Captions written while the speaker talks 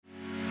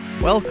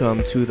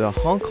Welcome to the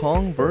Hong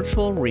Kong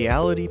Virtual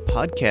Reality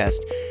Podcast,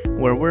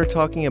 where we're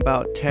talking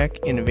about tech,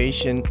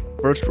 innovation,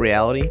 virtual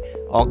reality,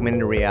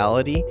 augmented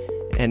reality,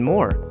 and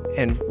more.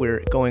 And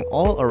we're going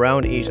all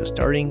around Asia,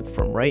 starting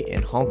from right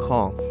in Hong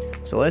Kong.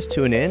 So let's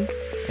tune in,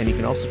 and you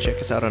can also check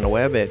us out on the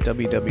web at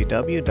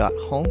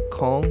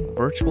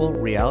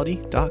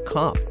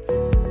www.hongkongvirtualreality.com.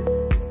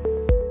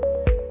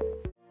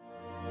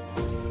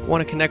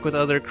 Want to connect with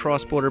other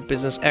cross-border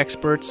business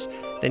experts?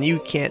 Then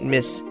you can't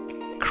miss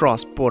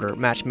Cross-Border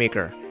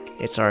Matchmaker.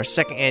 It's our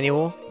second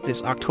annual,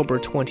 this October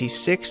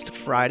 26th,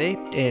 Friday,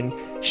 in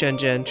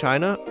Shenzhen,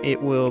 China.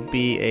 It will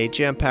be a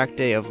jam-packed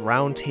day of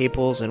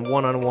roundtables and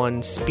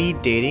one-on-one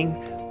speed dating,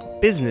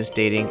 business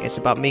dating. It's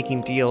about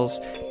making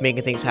deals,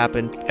 making things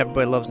happen.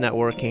 Everybody loves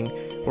networking.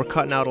 We're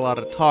cutting out a lot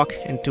of talk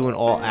and doing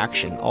all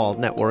action, all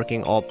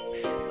networking, all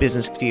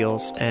business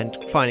deals, and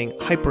finding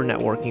hyper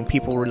networking,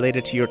 people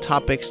related to your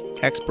topics,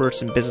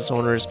 experts and business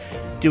owners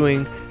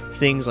doing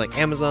things like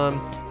Amazon,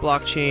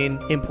 blockchain,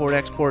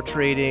 import-export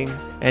trading,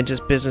 and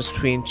just business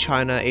between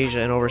China, Asia,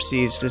 and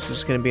overseas. This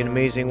is going to be an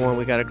amazing one.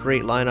 We got a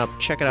great lineup.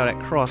 Check it out at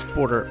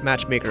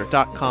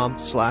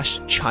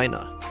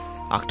crossbordermatchmaker.com/China,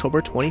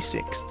 October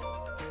 26th.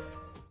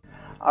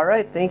 All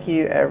right, thank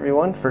you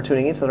everyone for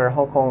tuning in to our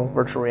Hong Kong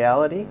Virtual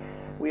Reality.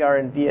 We are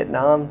in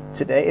Vietnam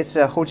today. It's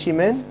Ho Chi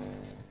Minh.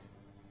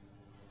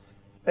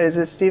 Is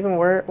it Stephen?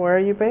 Where are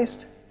you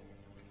based?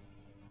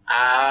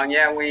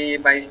 We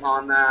based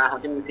on Ho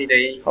Chi Minh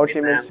City. Ho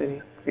Chi Minh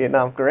City,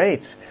 Vietnam.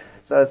 Great.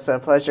 So it's a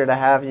pleasure to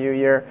have you.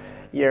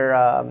 You're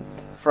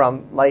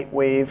from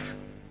Lightwave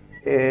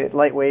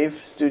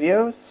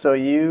Studios. So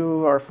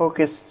you are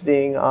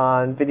focusing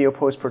on video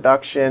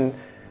post-production,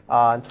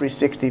 on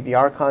 360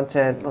 VR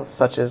content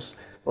such as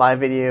live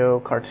video,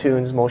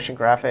 cartoons, motion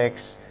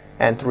graphics,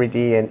 and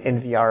 3D and in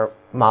VR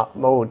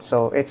mode.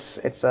 So it's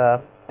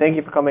thank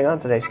you for coming on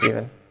today,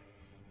 Stephen.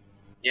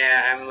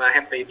 Yeah, I'm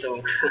happy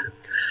to.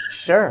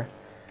 Sure.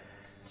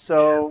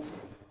 So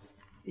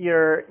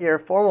your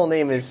formal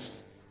name is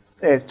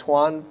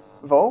Tuan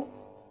Vo?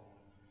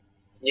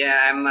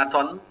 Yeah, I'm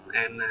Tuan,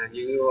 and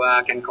you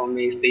can call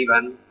me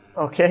Stephen.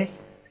 Okay.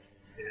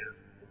 Yeah.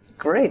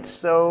 Great.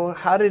 So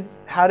how did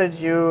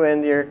you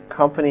and your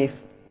company,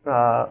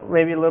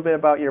 maybe a little bit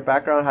about your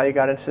background, how you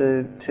got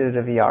into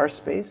the VR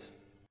space?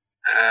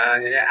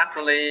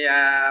 Actually,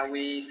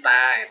 we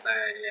started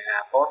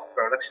a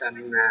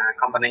post-production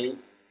company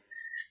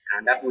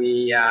that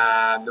we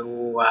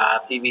do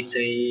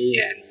TVC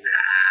and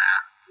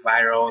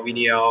viral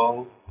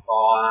video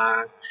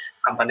for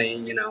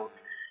company,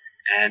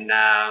 And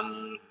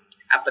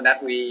after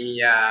that,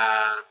 we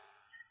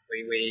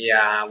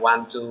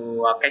want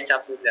to catch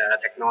up with the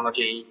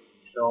technology,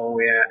 so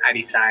I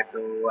decided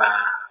to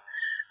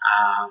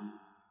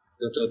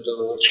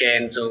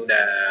change to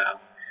the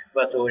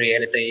virtual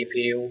reality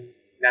field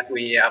that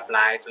we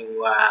apply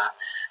to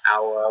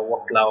our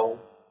workflow.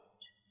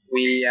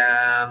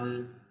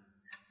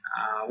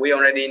 We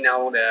already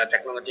know the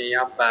technology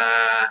of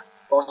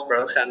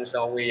post-production,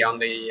 so we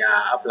only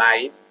apply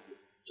it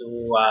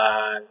to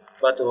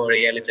virtual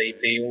reality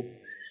field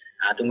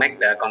to make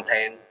the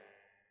content.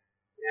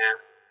 Yeah.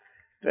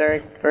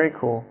 Very, very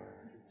cool.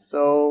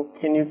 So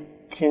can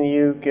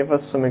you give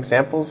us some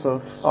examples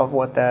of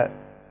what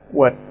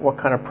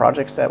kind of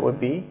projects that would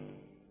be?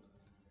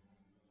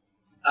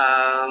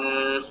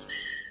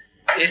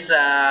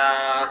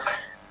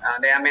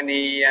 There are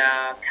many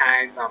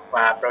kinds of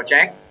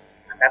projects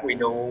that we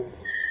do.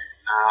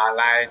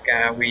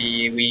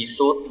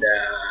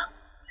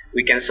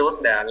 We can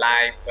shoot the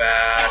live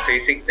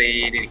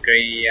 360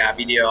 degree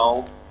video,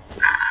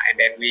 and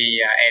then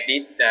we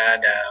edit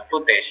the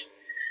footage,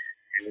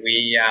 and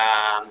we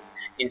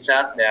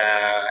insert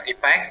the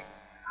effects,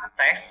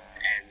 text,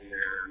 and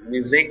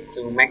music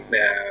to make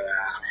the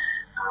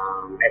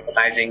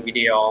advertising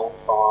video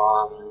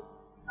for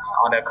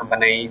other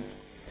companies.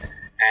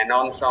 And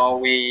also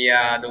we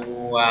do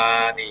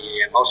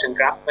the motion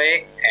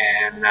graphic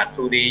and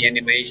 2D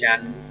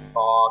animation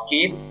for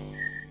kids,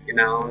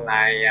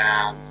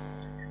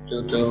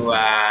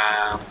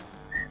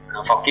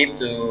 for kids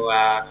to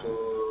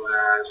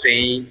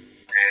see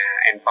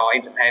and for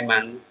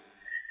entertainment.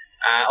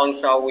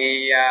 Also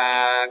we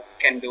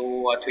can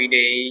do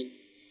 3D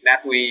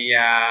that we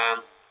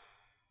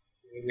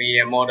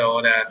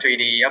model the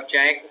 3D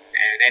object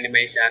and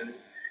animation,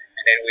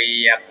 and then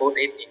we put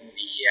it in the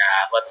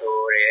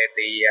virtual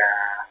reality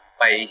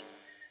space.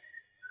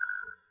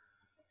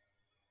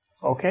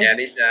 Okay.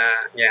 These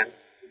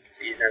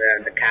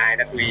are the kind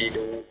that we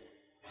do.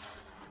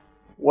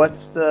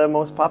 What's the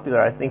most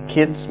popular? I think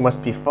kids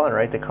must be fun,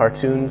 right? The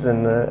cartoons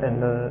and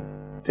the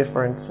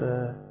different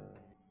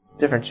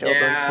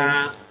children.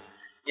 I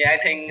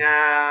think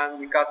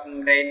because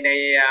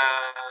they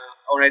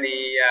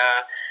already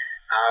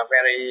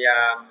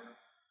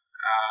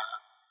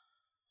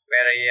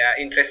very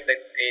interested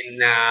in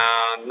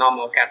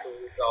normal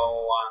cartoon,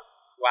 so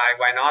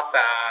why not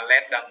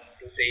let them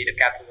to see the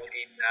cartoon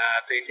in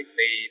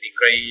 360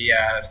 degree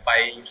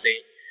space? You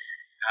see,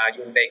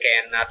 they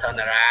can turn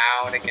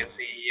around, they can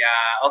see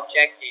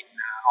object in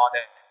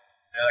other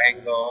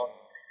angle.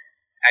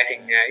 I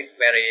think it's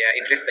very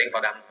interesting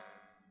for them.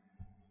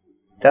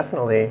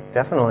 Definitely,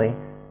 definitely.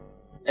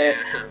 Yeah.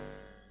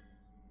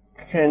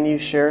 Can you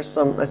share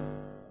some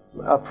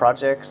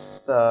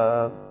projects?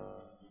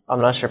 I'm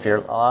not sure if you're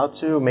allowed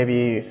to.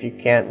 Maybe if you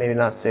can't, maybe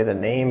not say the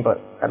name, but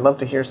I'd love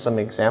to hear some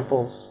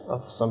examples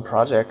of some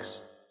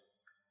projects.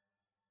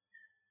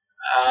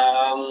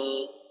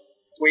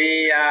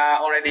 We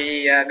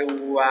already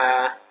do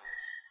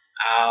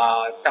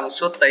some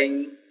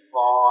shooting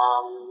for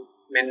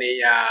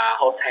many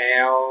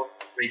hotel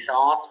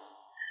resort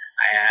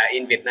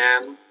in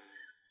Vietnam,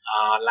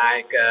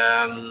 like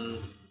the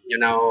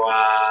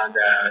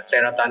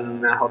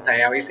Sheraton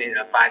Hotel is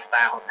a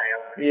 5-star hotel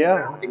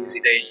in Ho Chi Minh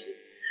City.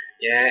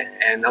 Yeah,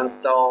 and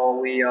also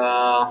we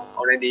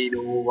already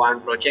do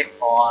one project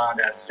for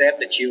the Save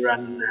the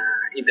Children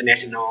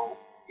International.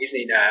 This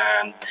is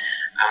a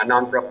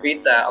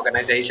non-profit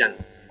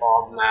organization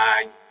from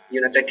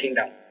United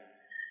Kingdom.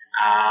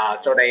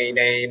 So they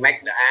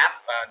make the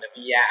app, the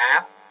VR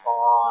app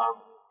for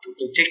to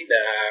teach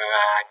the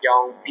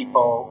young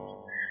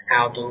people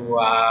how to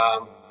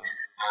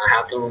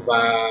how to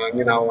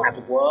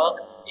work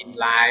in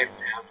life,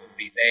 how to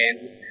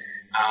present,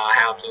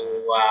 how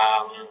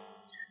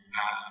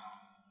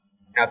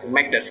to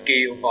make the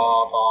skill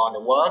for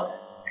the work,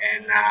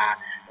 and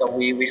so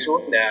we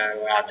shoot the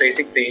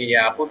 360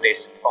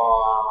 footage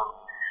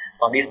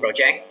for this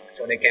project,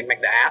 so they can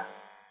make the app.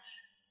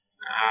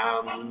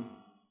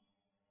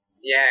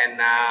 And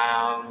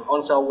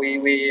also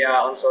we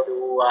also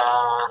do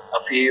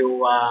a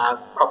few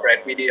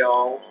corporate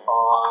video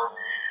for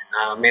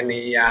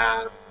many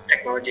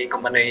technology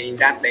company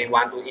that they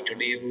want to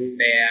introduce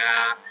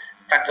their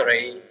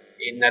factory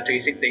in a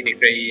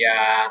 360-degree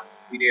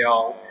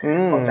video.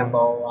 For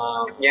example,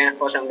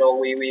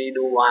 we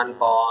do one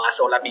for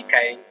Solar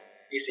BK.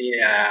 This is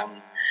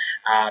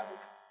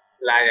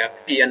like a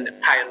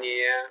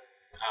pioneer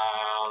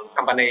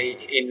company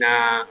in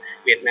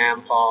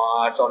Vietnam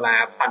for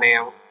solar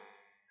panel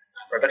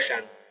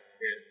production.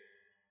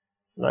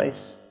 Yeah.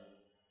 Nice.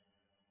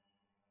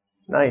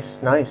 Yeah.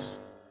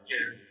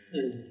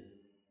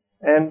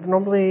 And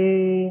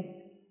normally,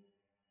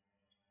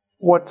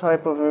 what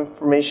type of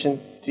information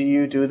do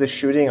you do the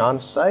shooting on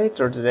site,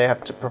 or do they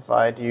have to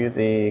provide you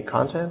the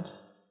content?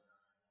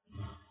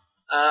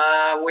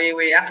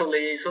 We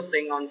actually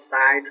shooting on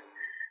site.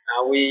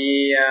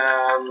 We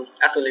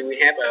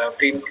have a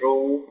film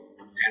crew,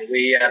 and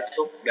we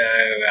took the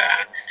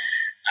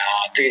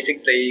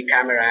 360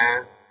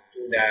 camera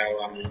to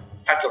the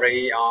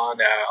factory or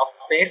the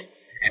office,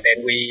 and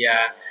then we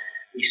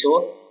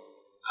shoot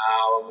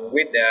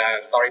with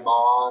the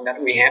storyboard that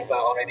we have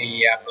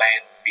already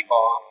planned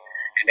before,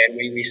 and then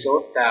we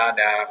shoot the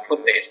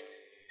footage,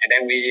 and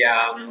then we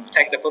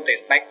take the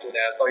footage back to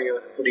the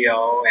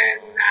studio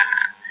and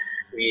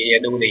we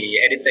do the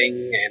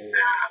editing and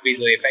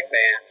visual effect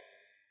there.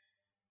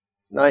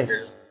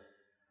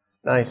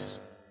 Nice.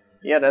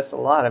 Yeah, that's a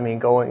lot. I mean,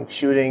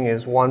 shooting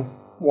is one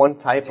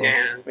type of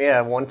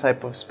one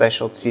type of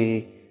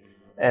specialty,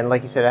 and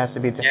like you said, it has to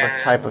be a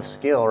different type of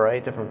skill,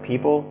 right? Different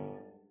people.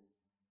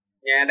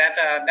 Yeah,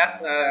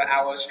 that's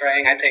our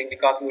strength, I think,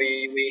 because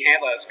we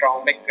have a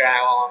strong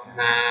background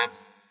on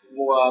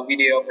more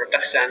video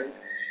production,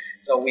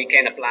 so we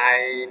can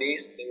apply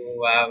this to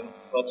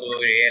virtual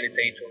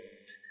reality too.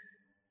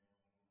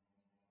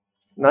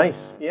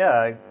 Nice.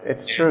 Yeah,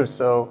 it's true.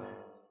 So,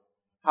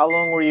 how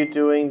long were you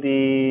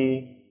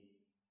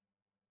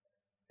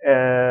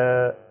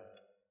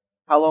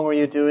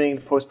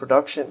doing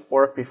post-production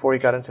work before you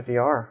got into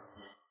VR?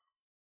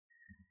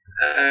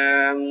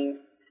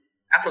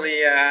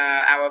 Actually,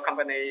 our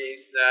company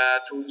is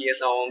 2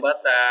 years old,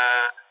 but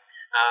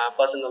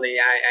personally,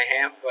 I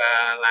have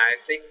like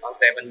 6 or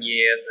 7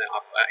 years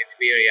of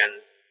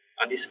experience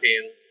on this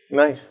field.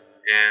 Nice.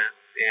 Yeah,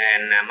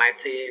 and my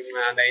team,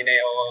 they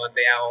are all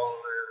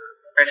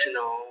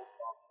professional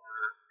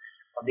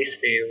of this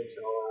field,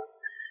 so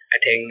I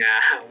think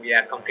we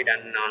are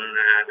confident on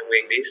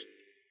doing this.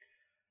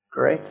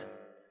 Great.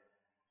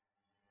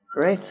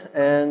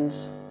 And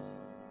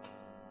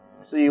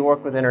so you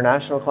work with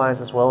international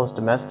clients as well as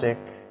domestic.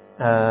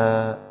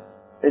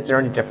 Is there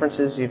any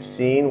differences you've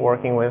seen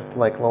working with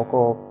like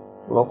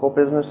local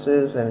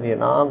businesses in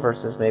Vietnam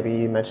versus maybe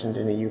you mentioned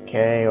in the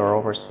UK or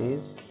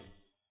overseas?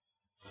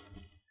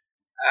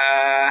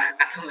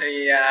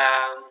 Actually,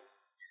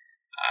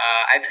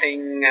 I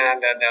think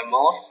the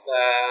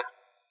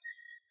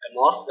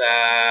most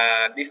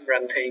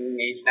different thing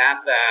is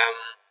that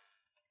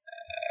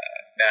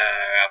the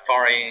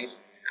foreign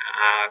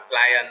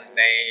client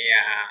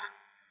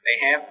they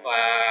have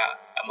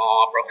a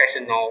more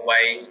professional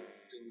way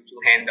to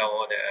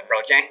handle the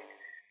project.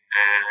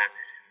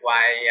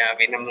 While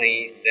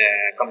Vietnamese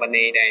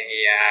company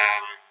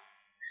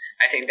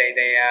I think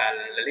they are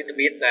a little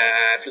bit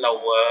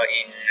slower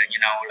in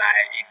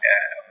like in the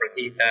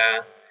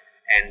procedure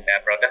and the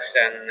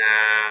production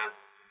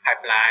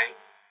pipeline.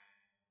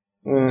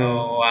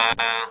 So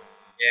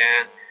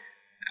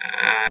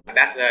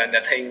that's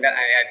the thing that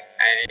I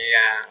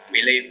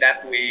believe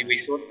that we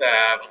should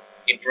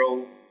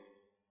improve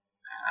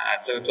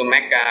to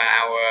make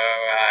our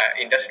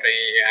industry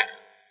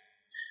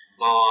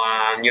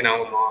more,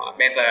 more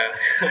better.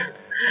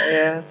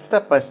 Yeah,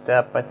 step by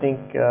step. I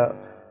think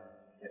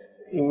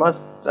you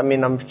must. I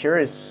mean, I'm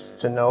curious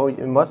to know.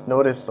 You must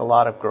notice a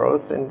lot of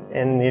growth in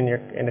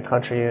the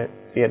country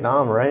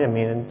Vietnam, right? I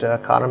mean, the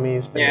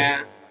economy's been.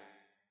 Yeah.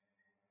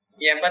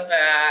 Yeah, but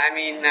I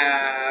mean,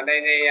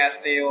 they are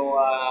still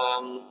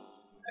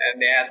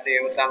there are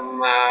still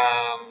some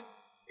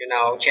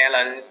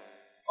challenge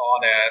for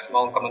the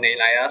small company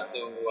like us to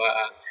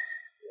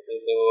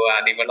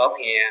develop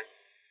here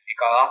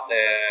because of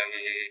the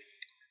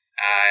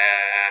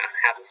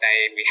how to say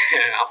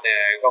of the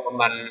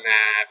government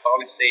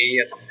policy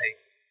or something.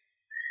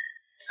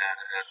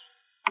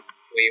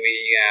 We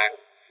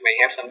may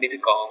have some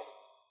difficult.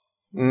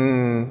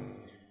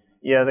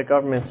 Yeah, the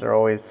governments are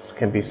always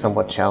can be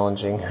somewhat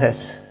challenging.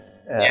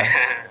 Yeah.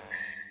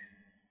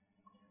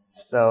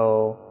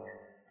 So.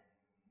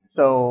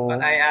 But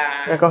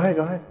yeah, go ahead.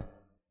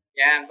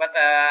 Yeah, but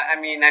I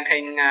mean, I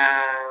think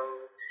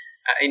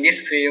in this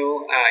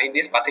field, in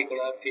this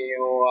particular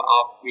field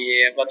of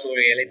virtual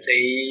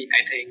reality,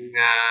 I think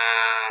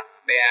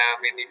there are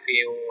many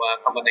few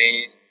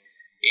companies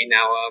in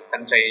our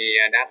country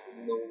that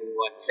do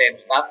the same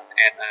stuff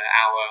as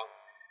our.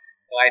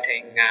 So I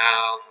think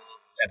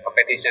the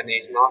competition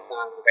is not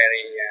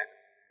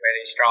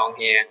very strong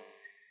here.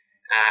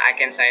 I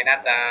can say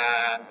that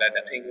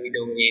the thing we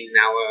do in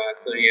our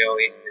studio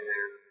is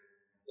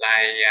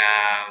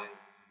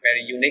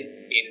very unique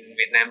in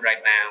Vietnam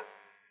right now.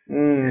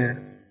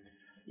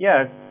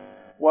 Yeah.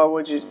 What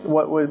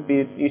would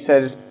be? You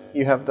said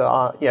you have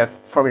the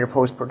from your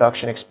post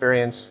production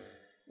experience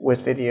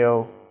with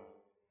video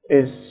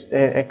is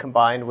and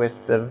combined with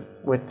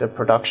the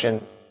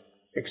production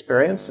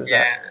experience. Is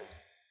that?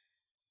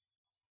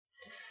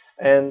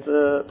 And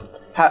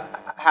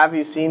have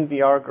you seen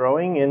VR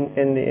growing in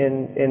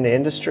the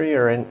industry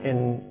or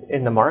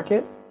in the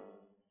market?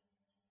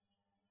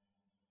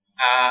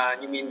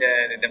 You mean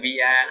the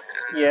VR?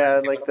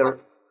 Yeah, like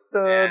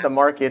the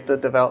market, the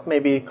develop,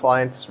 maybe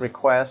clients'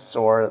 requests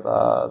or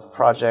the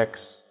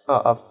projects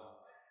of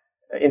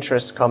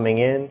interest coming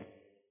in.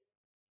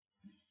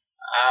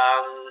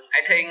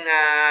 I think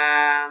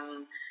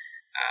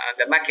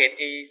the market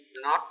is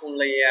not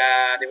fully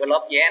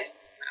developed yet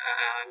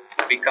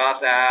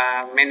because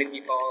many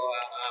people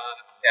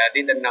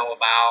didn't know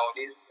about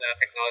this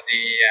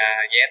technology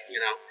yet,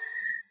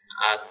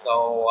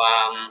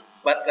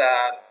 but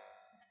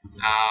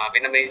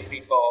Vietnamese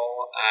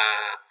people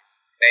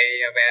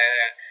they are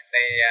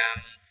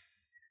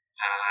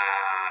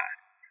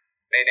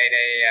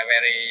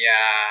very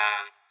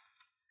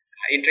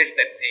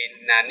interested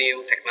in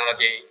new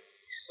technology,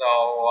 so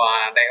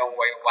they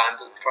always want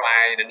to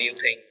try the new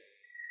thing.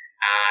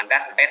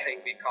 That's a bad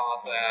thing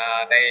because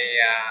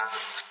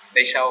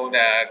they show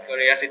the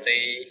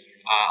curiosity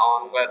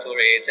on virtual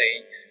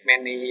reality.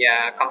 Many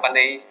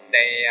companies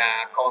they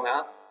call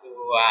us to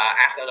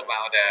ask us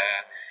about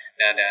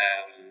the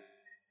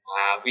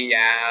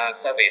VR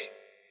service,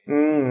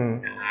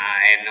 and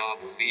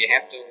we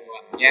have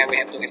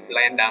to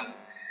explain them.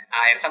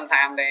 And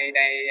sometimes they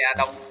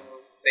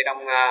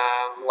don't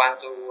want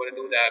to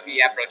do the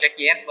VR project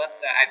yet,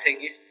 but I think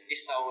it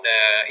shows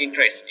the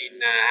interest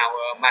in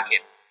our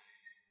market.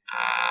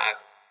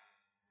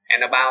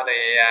 And about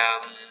the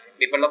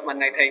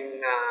development, I think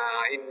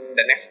in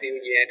the next few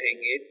years, I think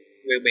it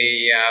will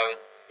be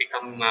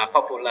become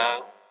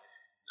popular,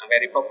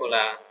 very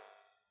popular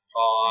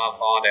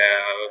for the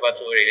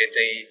virtual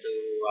reality to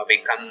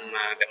become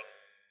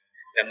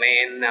the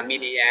main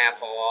media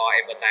for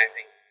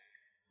advertising.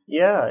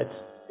 Yeah,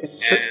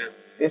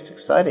 it's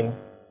exciting.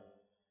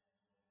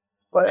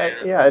 But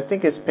I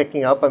think it's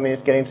picking up. I mean,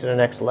 it's getting to the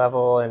next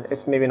level, and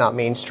it's maybe not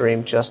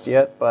mainstream just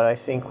yet, but I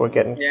think we're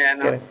getting.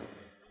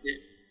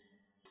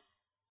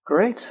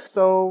 Great.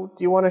 So,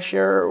 do you want to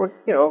share?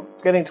 We're,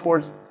 getting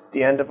towards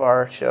the end of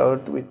our show.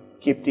 We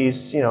keep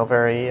these,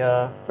 very,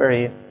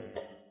 very,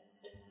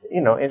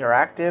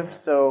 interactive.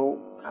 So,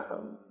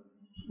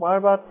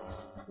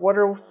 what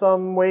are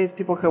some ways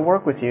people can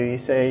work with you? You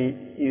say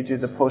you do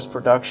the post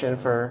production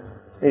for.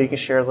 Maybe you can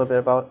share a little bit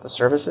about the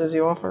services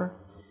you offer.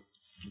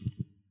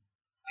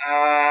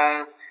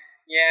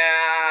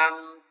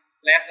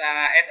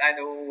 As I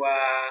do,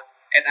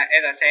 as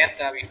I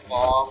said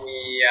before,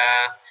 we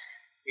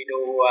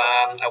do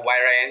a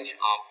wide range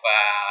of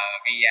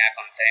VR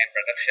content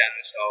production.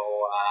 So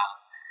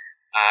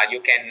you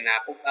can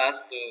book us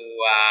to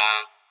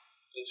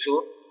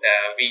shoot the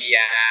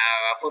VR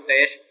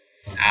footage,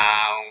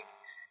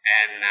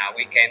 and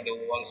we can do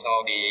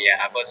also the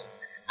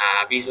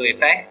visual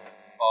effects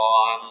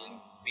for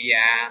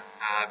VR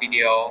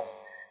video.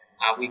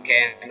 We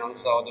can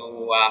also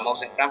do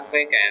motion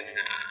graphic and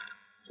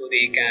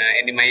 2D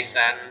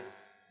animation,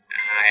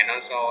 and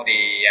also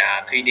the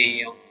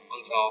 3D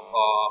also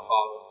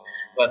for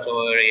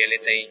virtual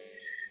reality.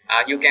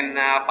 You can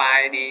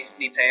find this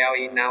detail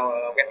in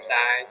our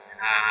website.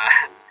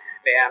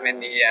 There are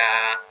many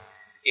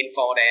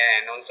info there,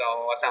 and also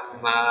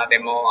some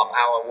demo of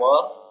our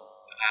work.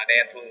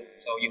 there too,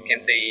 so you can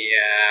see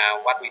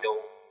what we do.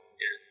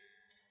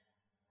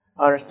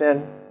 I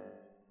understand.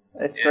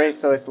 It's great.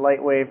 So it's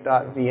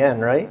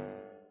lightwave.vn, right?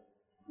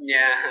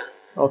 Yeah.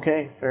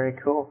 Okay, very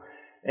cool.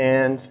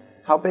 And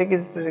how big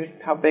is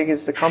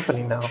the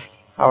company now?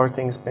 How are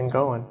things been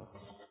going?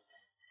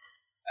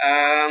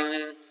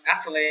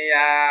 Actually,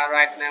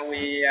 right now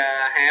we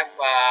have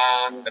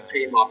the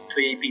team of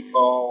 3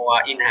 people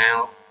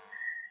in-house,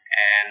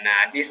 and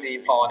this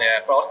is for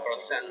the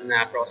post-production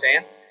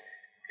process.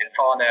 And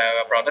for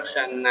the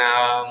production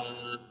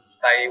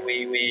stage,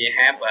 we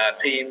have a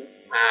team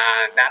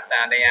that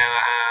they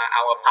are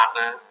our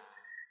partner,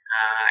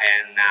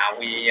 and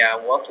we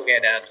work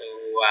together to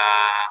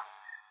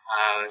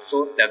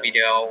shoot the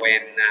video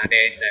when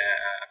there is a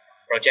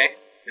project,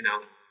 you know.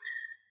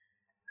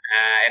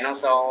 And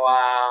also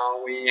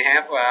we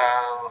have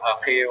a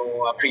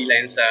few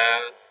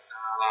freelancers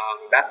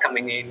that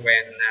coming in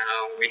when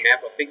we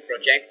have a big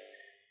project.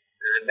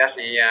 That's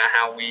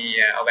how we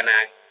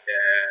organize the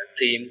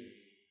team.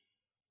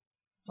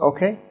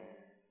 Okay,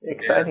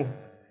 exciting. Yeah.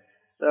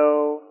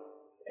 So,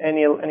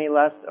 any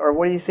last, or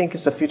what do you think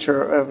is the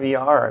future of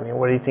VR? I mean,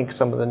 what do you think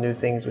some of the new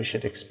things we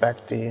should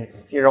expect?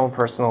 Your own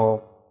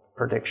personal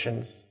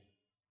predictions.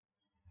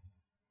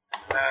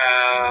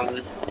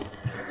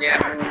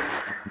 Yeah,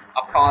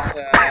 of course.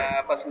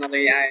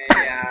 Personally, I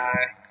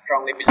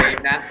strongly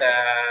believe that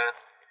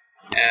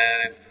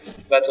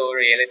virtual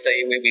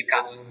reality will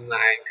become the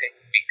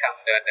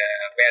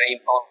very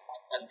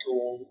important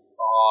tool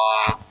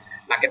for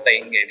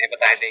marketing and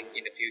advertising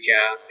in the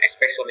future,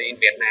 especially in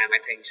Vietnam. I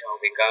think so,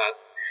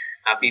 because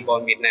people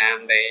in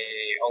Vietnam,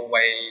 they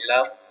always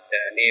love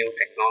the new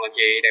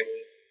technology.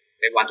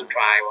 They want to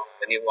try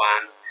the new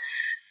one.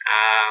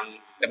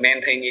 The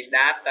main thing is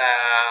that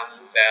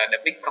the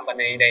big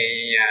company,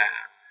 they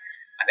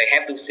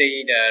have to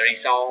see the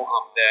result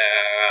of the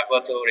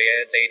virtual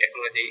reality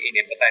technology in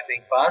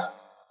advertising first.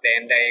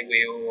 Then they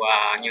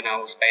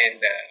will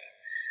spend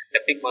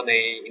the big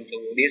money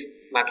into this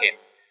market.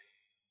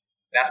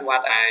 That's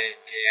what I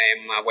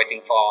am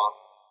waiting for.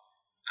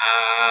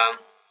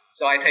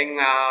 So I think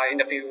in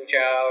the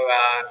future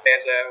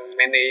there's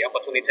many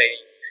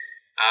opportunities,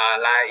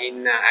 like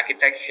in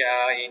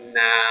architecture, in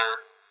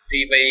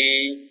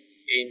TV,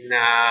 in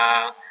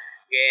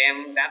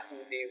game, that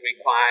will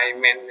require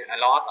a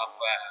lot of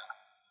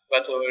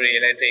virtual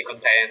reality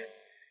content.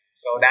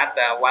 So that's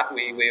what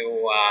we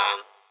will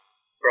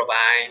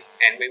provide,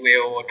 and we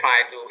will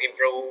try to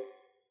improve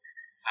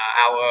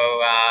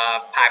our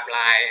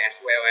pipeline as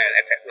well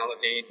as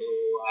technology to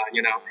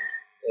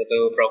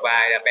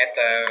provide a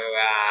better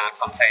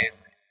content.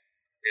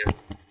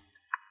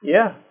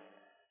 Yeah,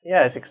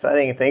 it's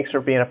exciting. Thanks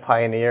for being a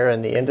pioneer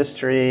in the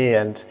industry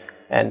and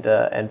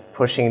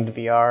pushing the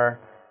VR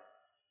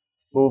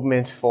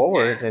movement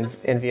forward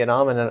in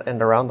Vietnam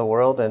and around the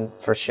world, and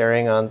for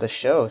sharing on the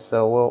show.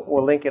 So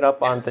we'll link it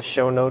up on the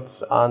show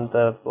notes on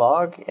the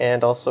blog,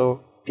 and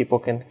also people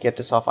can get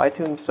this off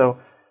iTunes. So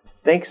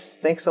thanks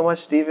so much,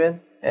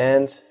 Steven.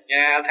 And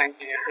thank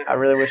you. I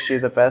really wish you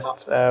the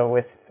best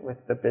with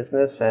the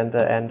business and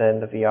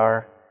the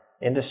VR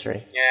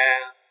industry.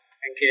 Yeah,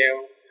 thank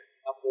you.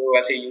 Hope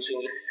we'll see you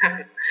soon.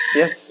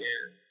 Yes. Yeah.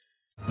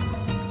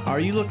 Are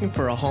you looking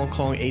for a Hong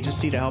Kong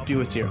agency to help you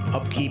with your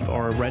upkeep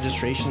or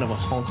registration of a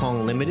Hong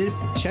Kong Limited?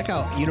 Check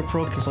out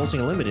Unipro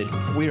Consulting Limited.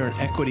 We are an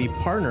equity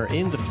partner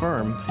in the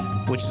firm,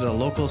 which is a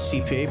local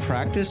CPA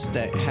practice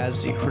that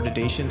has the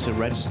accreditation to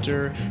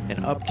register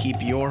and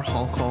upkeep your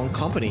Hong Kong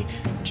company.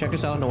 Check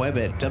us out on the web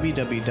at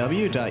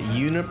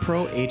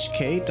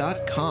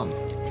www.uniprohk.com.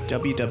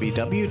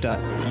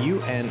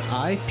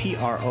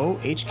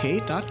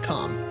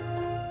 www.uniprohk.com.